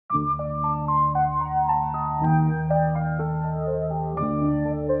You're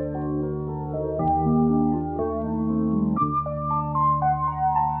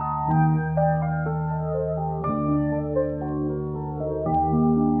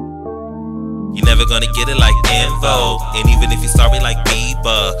never gonna get it like Invo, and even if you're sorry like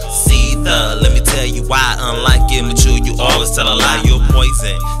Bieber. See let me tell you why. Unlike immature, you always tell a lie. You're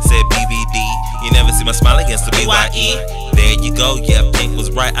poison, said BBD. You never see my smile against the BYE. There you go, yeah, Pink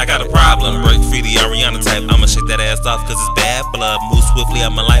was right. I got a problem. Break free the Ariana type. I'ma shake that ass off cause it's bad blood. Move swiftly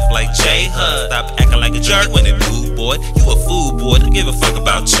out my life like J-Hud. Stop acting like a jerk when it new, boy. You a fool, boy. Don't give a fuck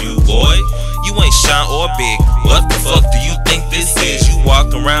about you, boy. You ain't shine or big. What the fuck do you think this is? You walk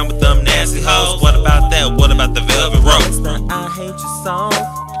around with them nasty hoes. What about that? What about the velvet rope? It's the I hate you song.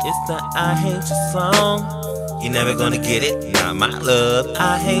 It's the I hate you song. You're never gonna get it, not my love.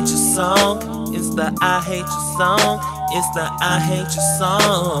 I hate you song. It's the I hate you song. It's the I hate you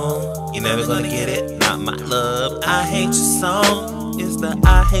song. You're never gonna get it, not my love. I hate you song. It's the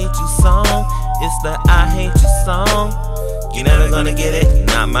I hate you song. It's the I hate you song. You're never gonna get it,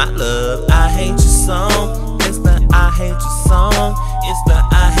 not my love. I hate you song. It's the I hate you song. It's the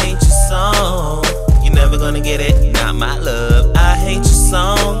I hate you song. You're never gonna get it, not my love. I hate you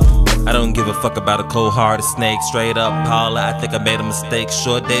song. I don't give a fuck about a cold-hearted snake. Straight up, Paula, I think I made a mistake.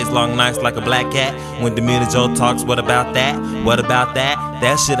 Short days, long nights like a black cat. When Demeanor Joe talks, what about that? What about that?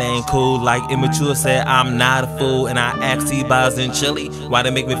 That shit ain't cool. Like Immature said, I'm not a fool. And I asked T-Boz in Chile, why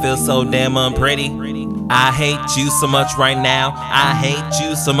they make me feel so damn unpretty? I hate you so much right now. I hate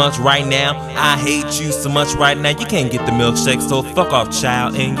you so much right now. I hate you so much right now. You can't get the milkshake, so fuck off,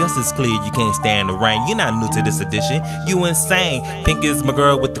 child. And yes, it's clear you can't stand the rain. You're not new to this edition. You insane. Pink is my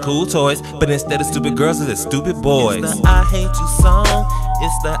girl with the cool toys, but instead of stupid girls, it's stupid boys. It's the I hate you song.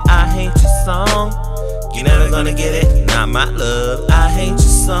 It's the I hate you song. You're never gonna get it, not my love. I hate you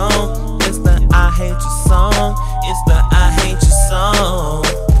song. It's the I hate you song. It's the I hate you song.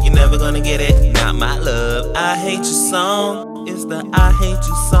 You're never gonna get it, not my love. I hate you song. It's the I hate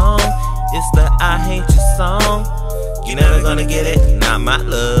you song. It's the I hate you song. You're never gonna get it, not my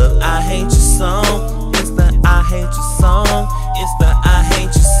love. I hate you song.